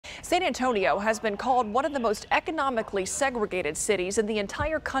San Antonio has been called one of the most economically segregated cities in the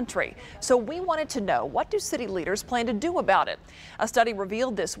entire country. So we wanted to know, what do city leaders plan to do about it? A study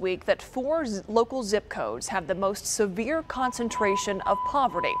revealed this week that four local zip codes have the most severe concentration of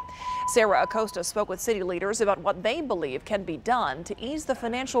poverty. Sarah Acosta spoke with city leaders about what they believe can be done to ease the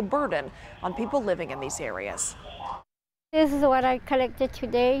financial burden on people living in these areas. This is what I collected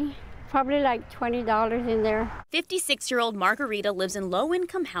today. Probably like $20 in there. 56-year-old Margarita lives in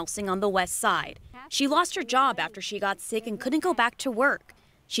low-income housing on the west side. She lost her job after she got sick and couldn't go back to work.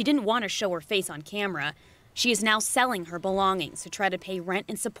 She didn't want to show her face on camera. She is now selling her belongings to try to pay rent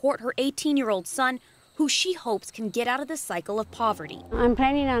and support her 18-year-old son, who she hopes can get out of the cycle of poverty. I'm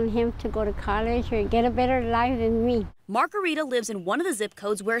planning on him to go to college or get a better life than me. Margarita lives in one of the zip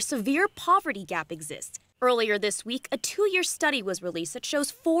codes where a severe poverty gap exists. Earlier this week, a 2-year study was released that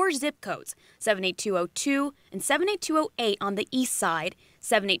shows 4 zip codes, 78202 and 78208 on the east side,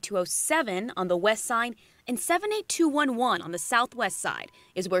 78207 on the west side, and 78211 on the southwest side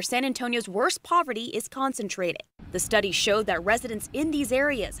is where San Antonio's worst poverty is concentrated. The study showed that residents in these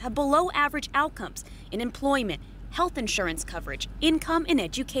areas have below average outcomes in employment, health insurance coverage, income, and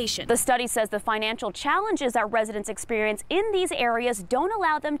education. The study says the financial challenges that residents experience in these areas don't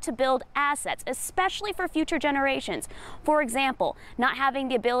allow them to build assets, especially for future generations. For example, not having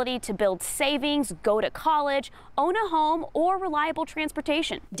the ability to build savings, go to college, own a home, or reliable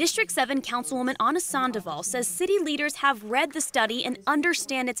transportation. District 7 Councilwoman Ana Sandoval says city leaders have read the study and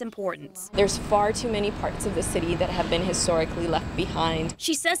understand its importance. There's far too many parts of the city that have been historically left behind.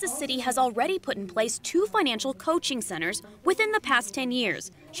 She says the city has already put in place 2 financial coaching centers within the past 10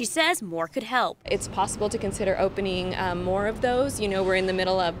 years. She says more could help. It's possible to consider opening more of those. You know, we're in the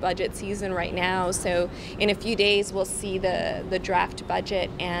middle of budget season right now, so in a few days we'll see the draft budget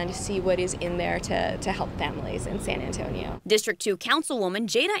and see what is in there to help families in San Antonio. District 2 Councilwoman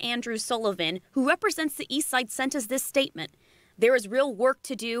Jada Andrews Sullivan, who represents the East Side, sent us this statement. There is real work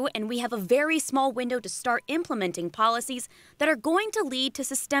to do, and we have a very small window to start implementing policies that are going to lead to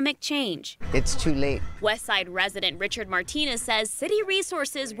systemic change. It's too late. Westside resident Richard Martinez says city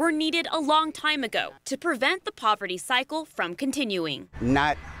resources were needed a long time ago to prevent the poverty cycle from continuing.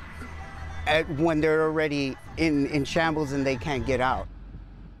 Not when they're already in shambles and they can't get out.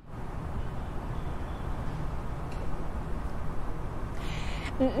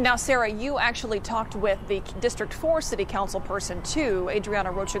 Now, Sarah, you actually talked with the District 4 City Council person too,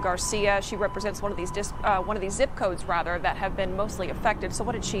 Adriana Rocha Garcia. She represents one of these zip codes, rather, that have been mostly affected. So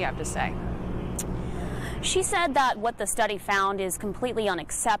what did she have to say? She said that what the study found is completely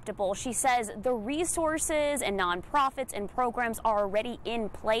unacceptable. She says the resources and nonprofits and programs are already in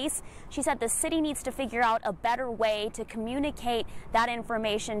place. She said the city needs to figure out a better way to communicate that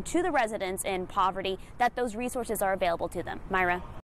information to the residents in poverty, that those resources are available to them. Myra?